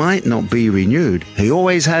flat might not be renewed, he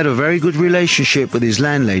always had a very good relationship with his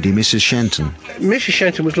landlady, Mrs. Shenton. Mrs.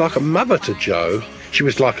 Shenton was like a mother to Joe. She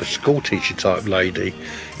was like a schoolteacher type lady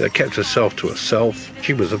that kept herself to herself.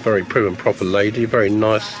 She was a very prim and proper lady, very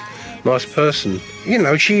nice person. You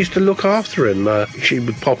know, she used to look after him. She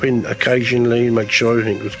would pop in occasionally and make sure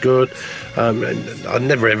everything was good. And I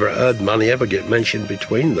never ever heard money ever get mentioned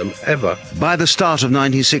between them, ever. By the start of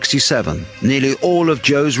 1967, nearly all of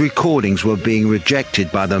Joe's recordings were being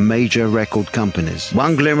rejected by the major record companies.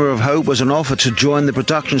 One glimmer of hope was an offer to join the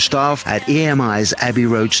production staff at EMI's Abbey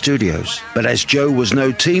Road studios. But as Joe was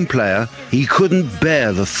no team player, he couldn't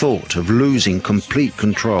bear the thought of losing complete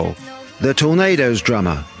control. The Tornadoes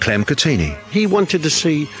drummer, Clem Catini. He wanted to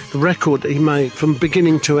see the record that he made from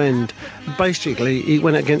beginning to end. Basically, he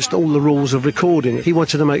went against all the rules of recording. He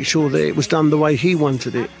wanted to make sure that it was done the way he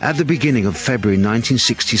wanted it. At the beginning of February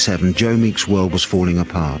 1967, Joe Meek's world was falling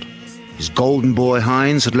apart. His golden boy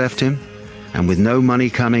Hines had left him, and with no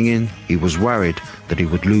money coming in, he was worried that he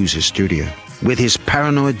would lose his studio. With his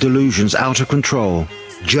paranoid delusions out of control,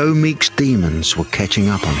 Joe Meek's demons were catching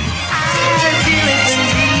up on him.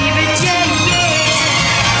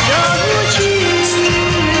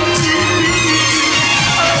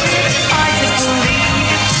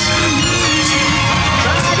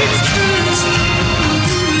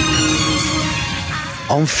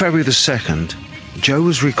 On February the 2nd, Joe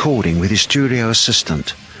was recording with his studio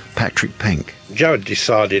assistant, Patrick Pink. Joe had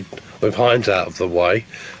decided, with Hines out of the way,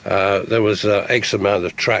 there was X amount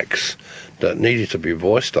of tracks that needed to be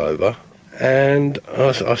voiced over, and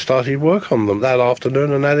I started work on them that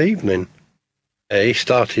afternoon and that evening. He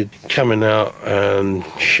started coming out and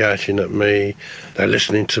shouting at me, they're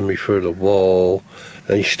listening to me through the wall.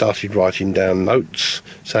 And he started writing down notes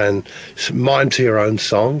saying, mime to your own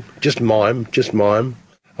song, just mime.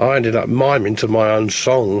 I ended up miming to my own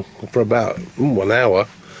song for about 1 hour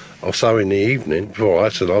or so in the evening before I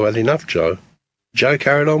said, I've had enough, Joe. Joe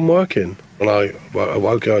carried on working. When I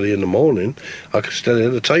woke early in the morning, I could still hear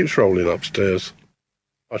the tapes rolling upstairs.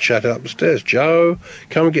 I chatted upstairs, Joe,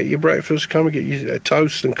 come and get your breakfast, come and get your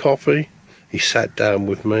toast and coffee. He sat down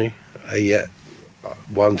with me, ate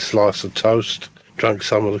one slice of toast, drank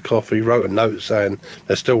some of the coffee, wrote a note saying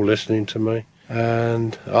they're still listening to me.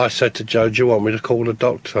 And I said to Joe, do you want me to call a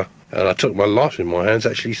doctor? And I took my life in my hands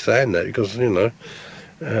actually saying that because, you know,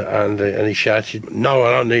 and he shouted, no,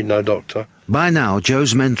 I don't need no doctor. By now,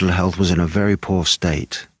 Joe's mental health was in a very poor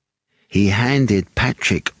state. He handed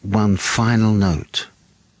Patrick one final note.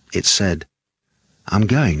 It said, I'm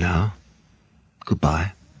going now.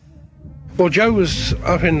 Goodbye. Well, Joe was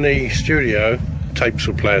up in the studio. Tapes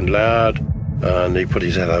were playing loud. And he put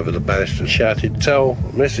his head over the banister and shouted, tell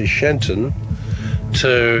Mrs. Shenton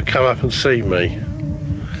to come up and see me.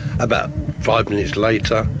 About 5 minutes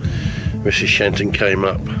later, Mrs. Shenton came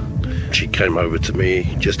up. She came over to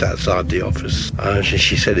me just outside the office. And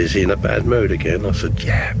she said, is he in a bad mood again? I said,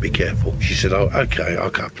 yeah, be careful. She said, oh, okay,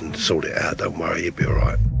 I'll come up and sort it out. Don't worry, you'll be all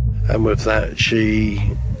right. And with that,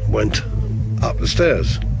 she went up the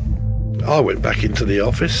stairs. I went back into the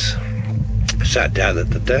office, sat down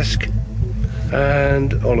at the desk,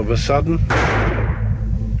 and all of a sudden,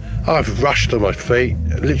 I've rushed to my feet.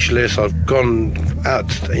 Literally, as I've gone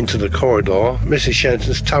out into the corridor, Mrs.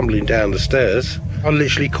 Shenton's tumbling down the stairs. I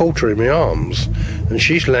literally caught her in my arms, and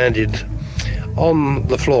she's landed on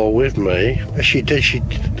the floor with me. As she did,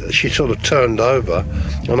 she sort of turned over,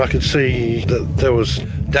 and I could see that there was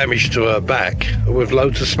damage to her back with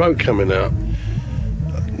loads of smoke coming out.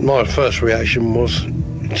 My first reaction was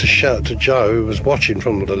to shout to Joe, who was watching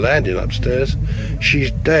from the landing upstairs,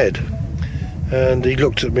 she's dead. And he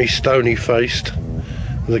looked at me stony-faced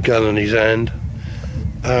with a gun in his hand,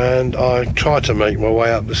 and I tried to make my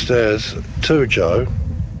way up the stairs to Joe,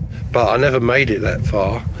 but I never made it that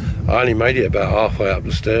far. I only made it about halfway up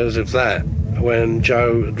the stairs, if that, when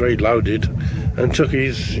Joe had reloaded and took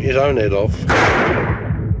his own head off.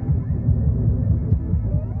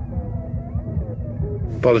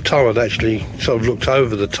 By the time I'd actually sort of looked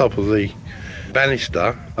over the top of the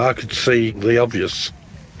banister, I could see the obvious.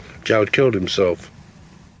 Joe had killed himself.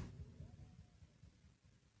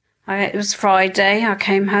 It was Friday. I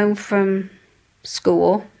came home from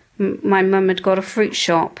school. My mum had got a fruit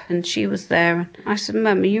shop and she was there. And I said,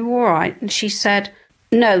 "Mum, are you all right?" And she said,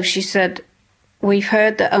 "No," she said, "we've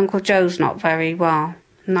heard that Uncle Joe's not very well."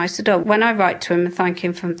 And I said, "Oh, when I write to him and thank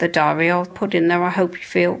him for the diary, I'll put in there, I hope you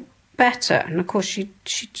feel better." And of course she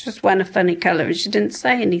just went a funny colour and she didn't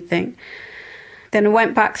say anything. Then I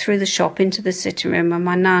went back through the shop into the sitting room and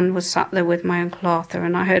my nan was sat there with my Uncle Arthur,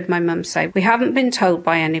 and I heard my mum say, "We haven't been told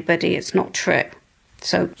by anybody, it's not true.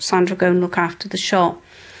 So Sandra, go and look after the shop."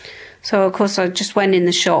 So of course I just went in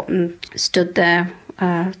the shop and stood there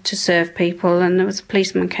to serve people, and there was a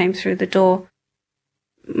policeman came through the door.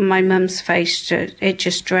 My mum's face, it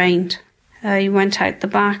just drained. He went out the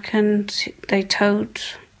back and they told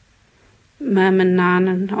Mum and Nan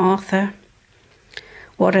and Arthur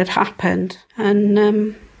what had happened, and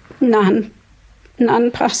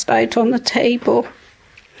Nan passed out on the table,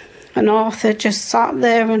 and Arthur just sat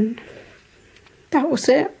there, and that was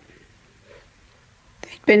it.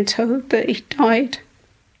 They'd been told that he died.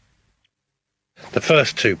 The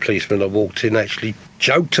first two policemen that walked in actually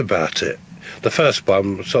joked about it. The first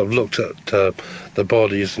one sort of looked at the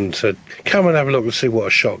bodies and said, "Come and have a look and see what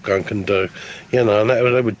a shotgun can do," you know, and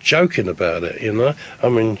they were joking about it, you know. I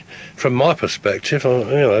mean, from my perspective, you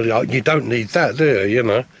know, you don't need that, do you, you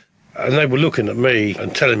know? And they were looking at me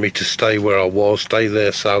and telling me to stay where I was, "Stay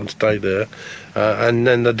there, son, stay there." And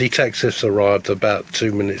then the detectives arrived about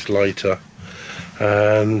 2 minutes later,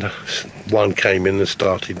 and one came in and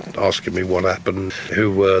started asking me what happened,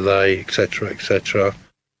 who were they, etc., etc.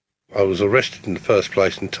 I was arrested in the first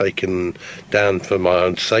place and taken down for my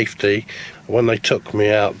own safety. When they took me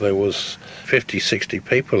out, there was 50, 60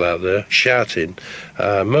 people out there shouting,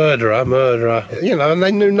 "Murderer, murderer," you know, and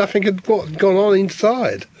they knew nothing had gone on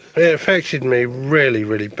inside. It affected me really,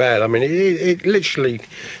 really bad. I mean, it literally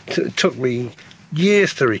took me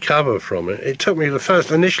years to recover from it. It took me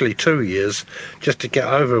initially 2 years just to get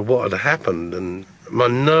over what had happened, and my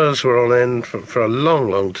nerves were on end for a long,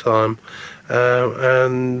 long time.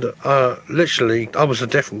 And literally, I was a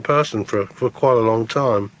different person for quite a long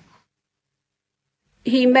time.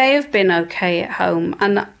 He may have been okay at home,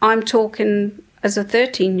 and I'm talking as a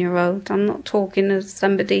 13-year-old. I'm not talking as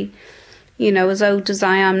somebody, you know, as old as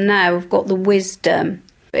I am now. I've got the wisdom.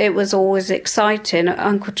 It was always exciting.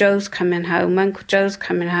 Uncle Joe's coming home. Uncle Joe's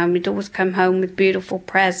coming home. He'd always come home with beautiful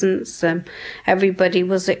presents. Everybody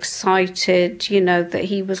was excited, you know, that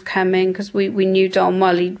he was coming, because we knew darn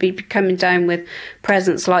well he'd be coming down with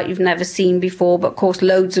presents like you've never seen before, but of course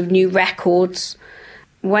loads of new records.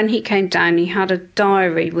 When he came down, he had a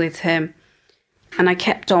diary with him. And I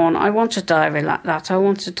kept on, "I want a diary like that. I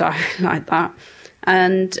want a diary like that."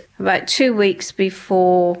 And about 2 weeks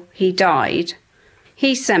before he died,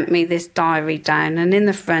 he sent me this diary down, and in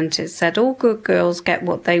the front it said, "All good girls get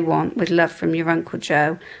what they want, with love from your Uncle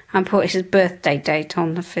Joe," and put his birthday date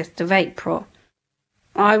on the 5th of April.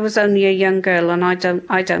 I was only a young girl, and I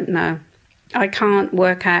don't know. I can't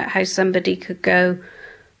work out how somebody could go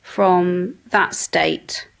from that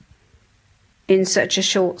state in such a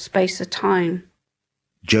short space of time.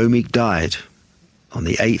 Joe Meek died on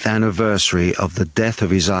the 8th anniversary of the death of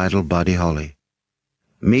his idol Buddy Holly.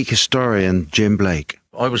 Meek historian Jim Blake.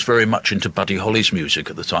 I was very much into Buddy Holly's music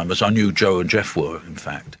at the time, as I knew Joe and Jeff were, in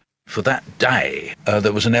fact. For that day,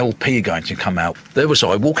 there was an LP going to come out. There was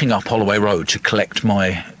I walking up Holloway Road to collect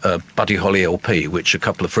my Buddy Holly LP, which a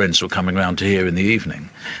couple of friends were coming round to hear in the evening.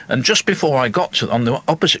 And just before I got to, on the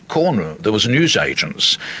opposite corner, there was a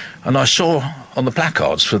newsagent's, and I saw on the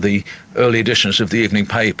placards for the early editions of the evening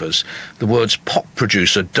papers the words "Pop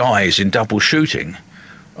producer dies in double shooting."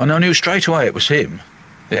 And I knew straight away it was him.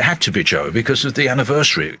 It had to be Joe because of the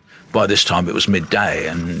anniversary. By this time it was midday,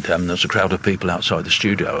 and there was a crowd of people outside the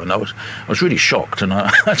studio, and I was really shocked, and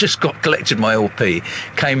I just collected my LP,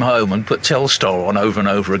 came home and put Telstar on over and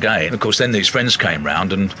over again. And of course then these friends came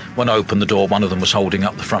round, and when I opened the door, one of them was holding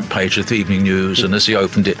up the front page of the Evening News, and as he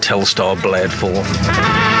opened it, Telstar blared forth.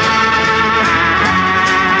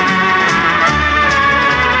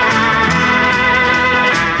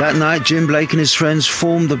 That night, Jim Blake and his friends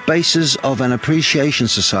formed the basis of an appreciation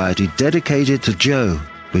society dedicated to Joe,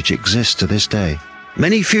 which exists to this day.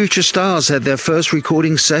 Many future stars had their first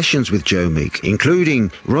recording sessions with Joe Meek,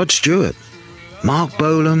 including Rod Stewart, Mark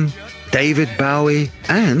Bolan, David Bowie,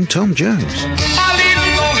 and Tom Jones.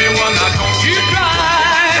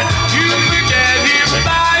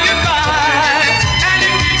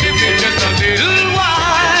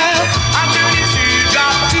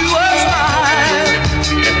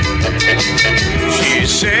 She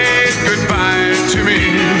said goodbye to me.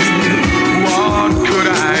 What could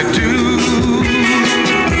I do?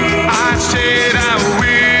 I said I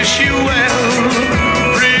wish you well,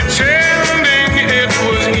 pretending it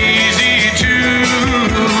was easy to.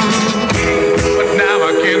 But now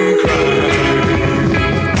I can cry.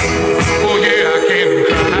 Oh yeah, I can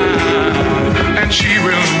cry. And she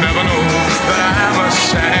will never know that I'm a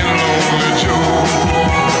sad and lonely Joe.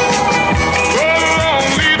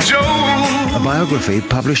 A biography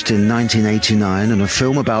published in 1989 and a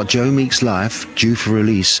film about Joe Meek's life, due for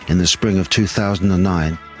release in the spring of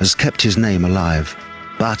 2009, has kept his name alive.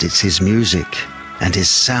 But it's his music and his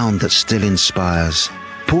sound that still inspires.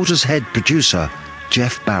 Porter's head producer,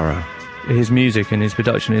 Jeff Barrow. His music and his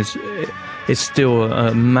production is still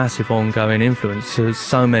a massive ongoing influence to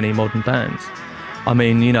so many modern bands. I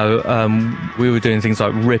mean, you know, we were doing things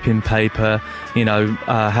like ripping paper, you know,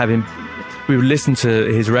 we would listen to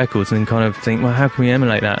his records and kind of think, well, how can we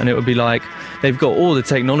emulate that? And it would be like, they've got all the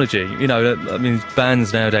technology, you know, I mean,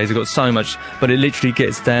 bands nowadays have got so much, but it literally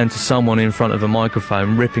gets down to someone in front of a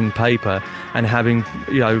microphone ripping paper and having,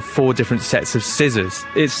 you know, 4 different sets of scissors.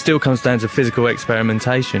 It still comes down to physical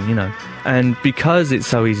experimentation, you know. And because it's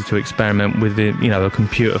so easy to experiment with, you know, a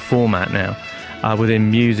computer format now,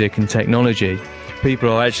 within music and technology, people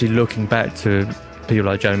are actually looking back to people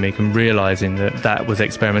like Joe Meek and realising that that was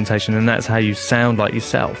experimentation, and that's how you sound like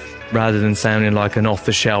yourself, rather than sounding like an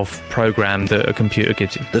off-the-shelf program that a computer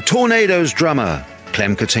gives you. The Tornadoes drummer,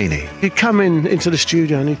 Clem Catini. He'd come into the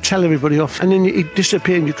studio and he'd tell everybody off, and then he'd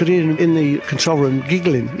disappear and you could hear him in the control room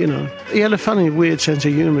giggling, you know. He had a funny, weird sense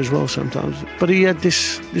of humour as well sometimes, but he had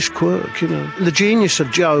this quirk, you know. The genius of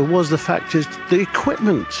Joe was the fact is the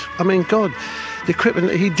equipment. I mean, God, the equipment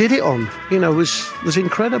that he did it on, you know, was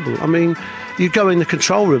incredible. I mean, you'd go in the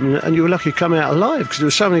control room and you were lucky to come out alive because there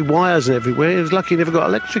were so many wires and everywhere. He was lucky he never got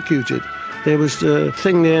electrocuted. There was the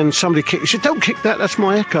thing there and somebody kicked. He said, "Don't kick that, that's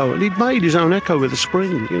my echo." And he'd made his own echo with a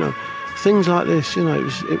spring, you know. Things like this, you know,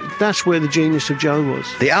 that's where the genius of Joe was.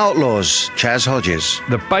 The Outlaws, Chaz Hodges.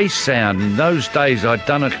 The bass sound, in those days I'd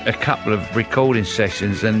done a couple of recording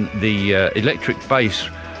sessions, and the electric bass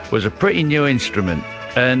was a pretty new instrument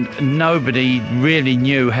and nobody really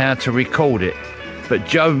knew how to record it. But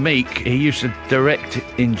Joe Meek, he used to direct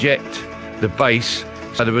inject the bass,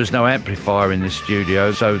 so there was no amplifier in the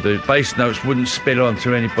studio, so the bass notes wouldn't spill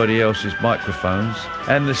onto anybody else's microphones.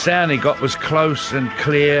 And the sound he got was close and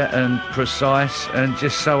clear and precise and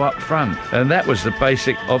just so up front. And that was the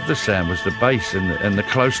basic of the sound, was the bass and the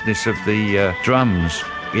closeness of the drums.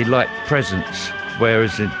 He liked presence.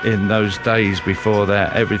 Whereas in those days before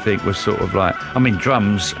that, everything was sort of like, I mean,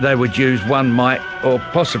 drums, they would use one mic or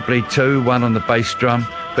possibly 2, one on the bass drum,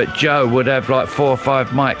 but Joe would have like 4 or 5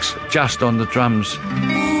 mics just on the drums.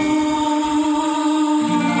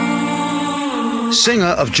 Singer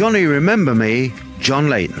of Johnny Remember Me, John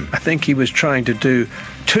Layton. I think he was trying to do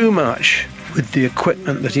too much with the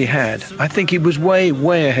equipment that he had. I think he was way,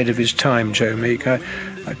 way ahead of his time, Joe Meek.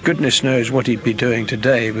 Goodness knows what he'd be doing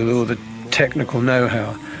today with all the technical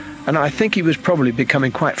know-how. And I think he was probably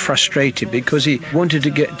becoming quite frustrated because he wanted to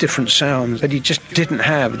get different sounds, but he just didn't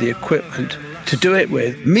have the equipment to do it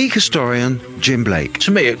with. Meek historian Jim Blake.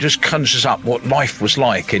 To me, it just conjures up what life was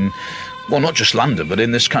like in, well, not just London, but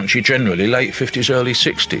in this country generally, late 50s, early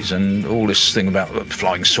 60s, and all this thing about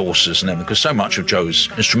flying saucers and everything, because so much of Joe's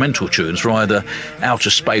instrumental tunes were either outer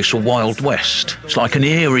space or Wild West. It's like an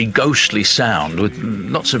eerie, ghostly sound with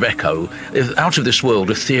lots of echo, out of this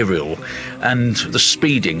world, ethereal, and the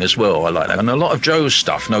speeding as well, I like that. And a lot of Joe's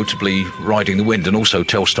stuff, notably Riding the Wind and also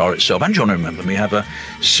Telstar itself, and John Remember Me, have a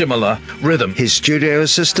similar rhythm. His studio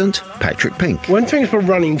assistant, Patrick Pink. When things were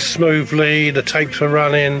running smoothly, the tapes were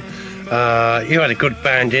running, you had a good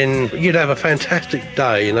band in, you'd have a fantastic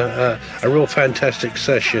day, you know, a real fantastic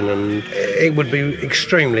session, and it would be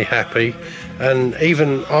extremely happy. And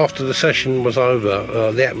even after the session was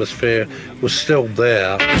over, the atmosphere was still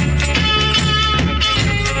there.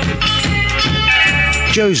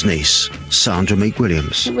 Joe's niece, Sandra Meek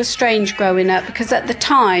Williams. It was strange growing up because at the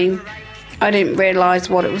time I didn't realise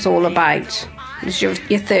what it was all about. Because you're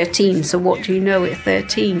 13, so what do you know at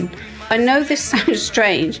 13? I know this sounds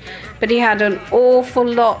strange, but he had an awful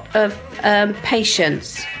lot of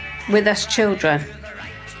patience with us children.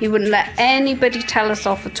 He wouldn't let anybody tell us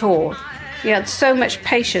off at all. He had so much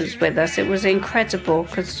patience with us. It was incredible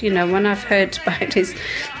because, when I've heard about his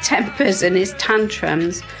tempers and his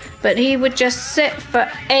tantrums, but he would just sit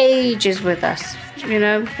for ages with us.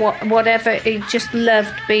 Whatever, he just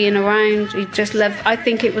loved being around. I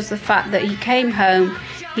think it was the fact that he came home,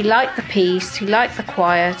 he liked the peace, he liked the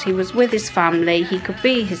quiet, he was with his family, he could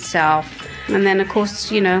be himself. And then, of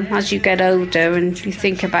course, as you get older and you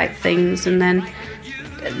think about things, and then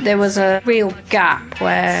there was a real gap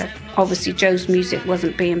where obviously Joe's music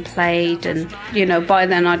wasn't being played, and by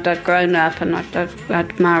then I'd grown up and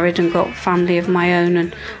I'd married and got a family of my own,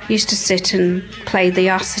 and I used to sit and play the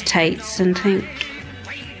acetates and think,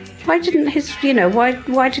 why didn't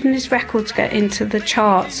his records get into the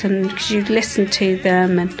charts? And because you'd listen to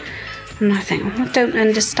them, and I think, I don't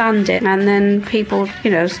understand it. And then people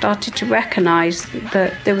started to recognise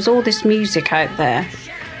that there was all this music out there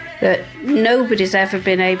that nobody's ever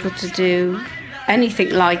been able to do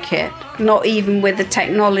anything like it, not even with the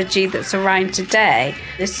technology that's around today.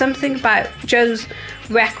 There's something about Joe's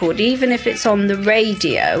record, even if it's on the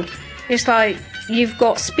radio, it's like you've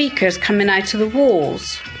got speakers coming out of the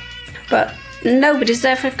walls. But nobody's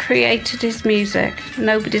ever created his music.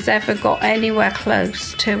 Nobody's ever got anywhere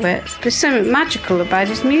close to it. There's something magical about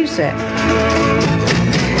his music.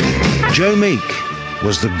 Joe Meek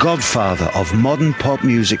was the godfather of modern pop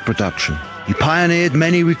music production. He pioneered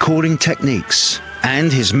many recording techniques,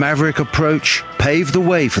 and his maverick approach paved the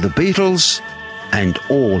way for the Beatles and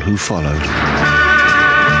all who followed.